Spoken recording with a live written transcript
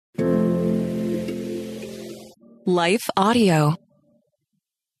Life Audio.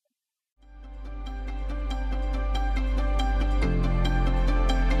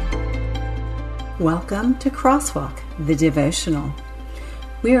 Welcome to Crosswalk, the devotional.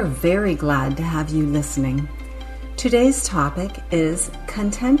 We are very glad to have you listening. Today's topic is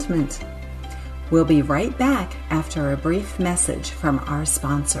contentment. We'll be right back after a brief message from our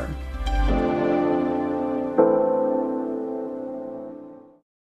sponsor.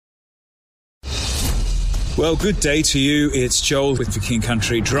 Well, good day to you. It's Joel with The King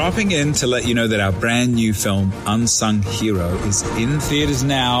Country, dropping in to let you know that our brand new film, Unsung Hero, is in theaters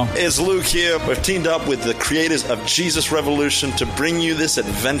now. It's Luke here. We've teamed up with the creators of Jesus Revolution to bring you this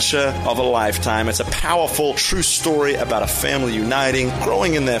adventure of a lifetime. It's a powerful, true story about a family uniting,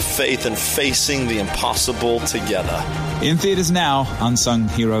 growing in their faith, and facing the impossible together. In theaters now,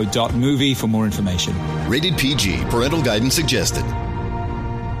 unsunghero.movie for more information. Rated PG. Parental guidance suggested.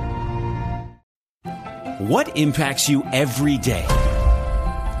 What impacts you every day?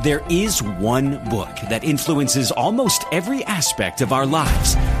 There is one book that influences almost every aspect of our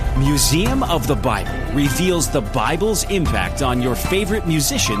lives. Museum of the Bible reveals the Bible's impact on your favorite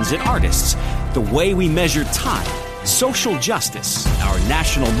musicians and artists, the way we measure time, social justice, our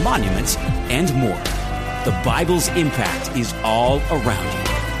national monuments, and more. The Bible's impact is all around you.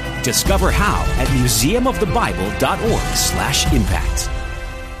 Discover how at museumofthebible.org/impact.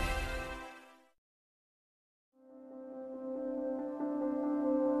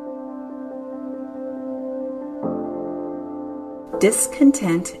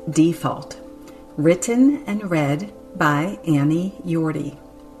 Discontent Default, written and read by Annie Yorty.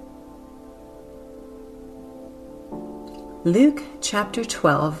 Luke chapter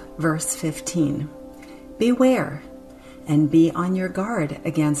 12, verse 15. Beware, and be on your guard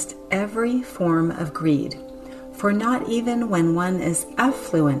against every form of greed, for not even when one is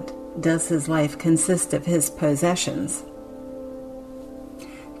affluent does his life consist of his possessions.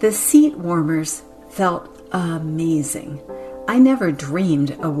 The seat warmers felt amazing. I never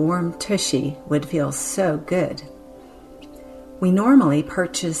dreamed a warm tushy would feel so good. We normally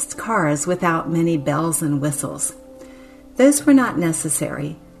purchased cars without many bells and whistles. Those were not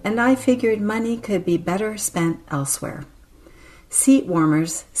necessary, and I figured money could be better spent elsewhere. Seat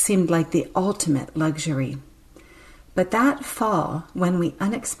warmers seemed like the ultimate luxury. But that fall, when we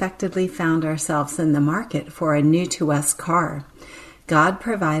unexpectedly found ourselves in the market for a new-to-us car, God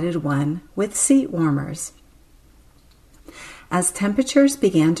provided one with seat warmers. As temperatures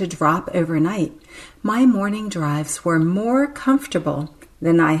began to drop overnight, my morning drives were more comfortable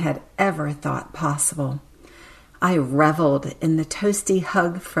than I had ever thought possible. I reveled in the toasty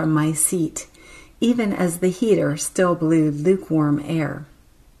hug from my seat, even as the heater still blew lukewarm air.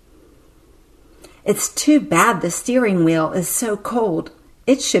 It's too bad the steering wheel is so cold.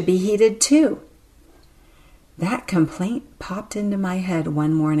 It should be heated too. That complaint popped into my head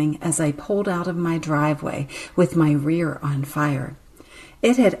one morning as I pulled out of my driveway with my rear on fire.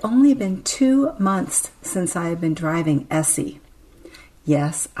 It had only been 2 months since I had been driving Essie.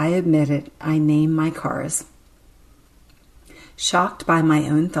 Yes, I admit it, I name my cars. Shocked by my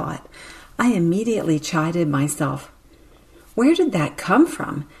own thought, I immediately chided myself. Where did that come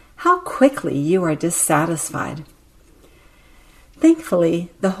from? How quickly you are dissatisfied. Thankfully,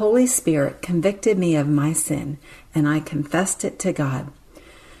 the Holy Spirit convicted me of my sin, and I confessed it to God.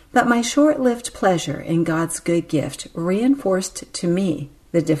 But my short-lived pleasure in God's good gift reinforced to me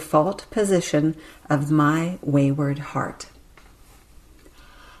the default position of my wayward heart.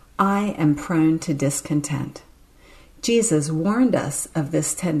 I am prone to discontent. Jesus warned us of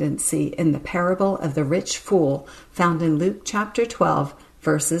this tendency in the parable of the rich fool found in Luke chapter 12,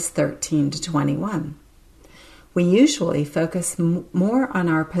 verses 13 to 21. We usually focus more on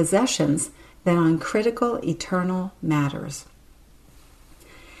our possessions than on critical eternal matters.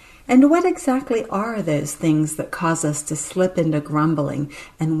 And what exactly are those things that cause us to slip into grumbling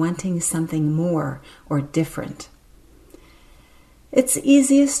and wanting something more or different? It's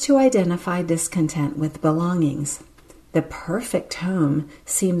easiest to identify discontent with belongings. The perfect home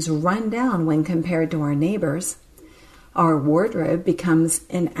seems run down when compared to our neighbors. Our wardrobe becomes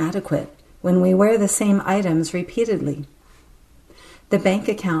inadequate when we wear the same items repeatedly. The bank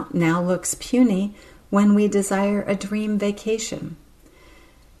account now looks puny when we desire a dream vacation.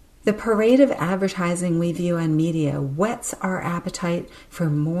 The parade of advertising we view on media whets our appetite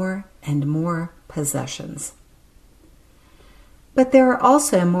for more and more possessions. But there are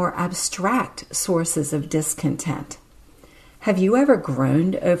also more abstract sources of discontent. Have you ever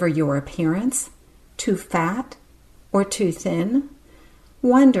groaned over your appearance? Too fat or too thin?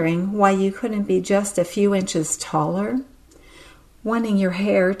 Wondering why you couldn't be just a few inches taller? Wanting your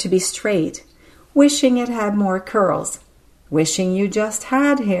hair to be straight wishing it had more curls, wishing you just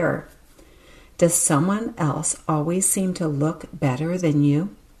had hair. Does someone else always seem to look better than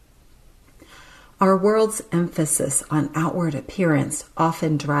you? Our world's emphasis on outward appearance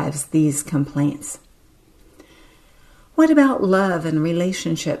often drives these complaints. What about love and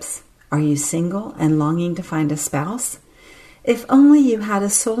relationships? Are you single and longing to find a spouse? If only you had a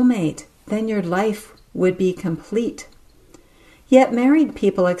soulmate, then your life would be complete. Yet married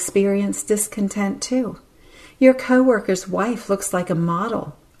people experience discontent too. Your coworker's wife looks like a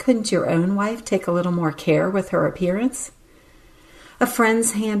model. Couldn't your own wife take a little more care with her appearance? A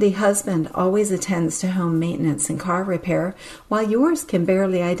friend's handy husband always attends to home maintenance and car repair, while yours can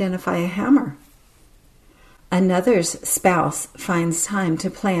barely identify a hammer. Another's spouse finds time to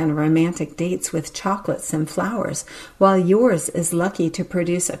plan romantic dates with chocolates and flowers, while yours is lucky to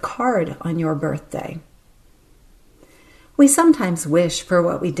produce a card on your birthday. We sometimes wish for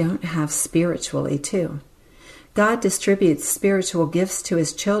what we don't have spiritually, too. God distributes spiritual gifts to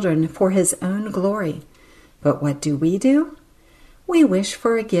His children for His own glory. But what do? We wish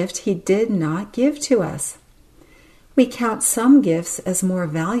for a gift He did not give to us. We count some gifts as more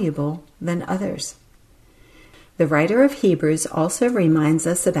valuable than others. The writer of Hebrews also reminds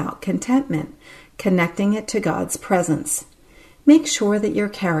us about contentment, connecting it to God's presence. Make sure that your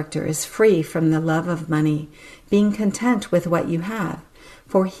character is free from the love of money, being content with what you have,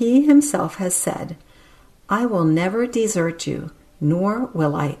 for He Himself has said, I will never desert you, nor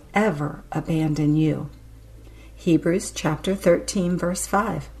will I ever abandon you. Hebrews chapter 13, verse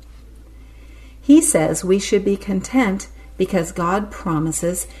 5. He says we should be content because God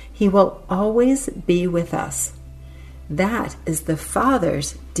promises He will always be with us. That is the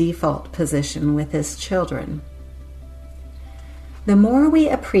Father's default position with His children. The more we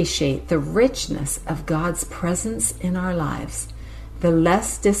appreciate the richness of God's presence in our lives, the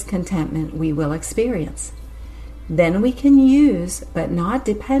less discontentment we will experience. Then we can use, but not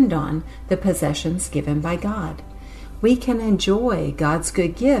depend on, the possessions given by God. We can enjoy God's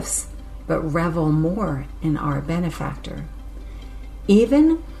good gifts, but revel more in our benefactor.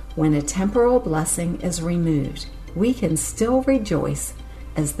 Even when a temporal blessing is removed, we can still rejoice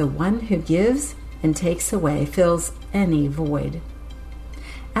as the one who gives and takes away fills any void.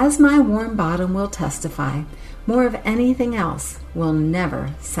 As my warm bottom will testify, more of anything else will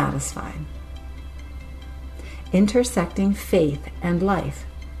never satisfy. Intersecting faith and life.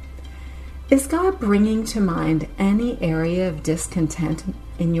 Is God bringing to mind any area of discontent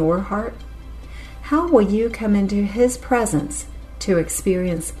in your heart? How will you come into His presence to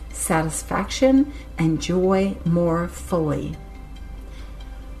experience satisfaction and joy more fully?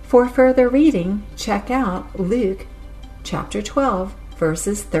 For further reading, check out Luke chapter 12,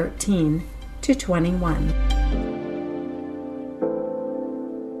 verses 13 to 21.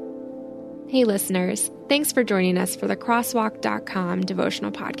 Hey listeners, thanks for joining us for the Crosswalk.com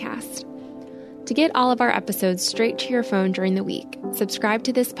devotional podcast. To get all of our episodes straight to your phone during the week, subscribe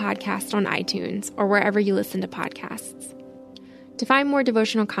to this podcast on iTunes or wherever you listen to podcasts. To find more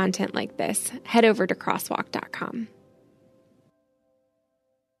devotional content like this, head over to Crosswalk.com.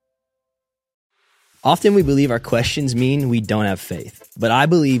 Often we believe our questions mean we don't have faith, but I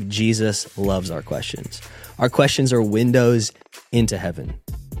believe Jesus loves our questions. Our questions are windows into heaven.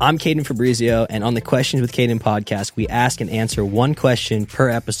 I'm Caden Fabrizio, and on the Questions with Caden podcast, we ask and answer one question per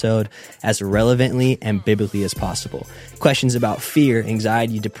episode as relevantly and biblically as possible. Questions about fear,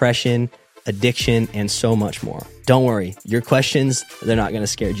 anxiety, depression, addiction, and so much more. Don't worry, your questions, they're not going to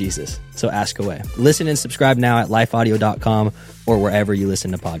scare Jesus, so ask away. Listen and subscribe now at lifeaudio.com or wherever you listen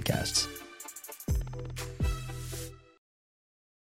to podcasts.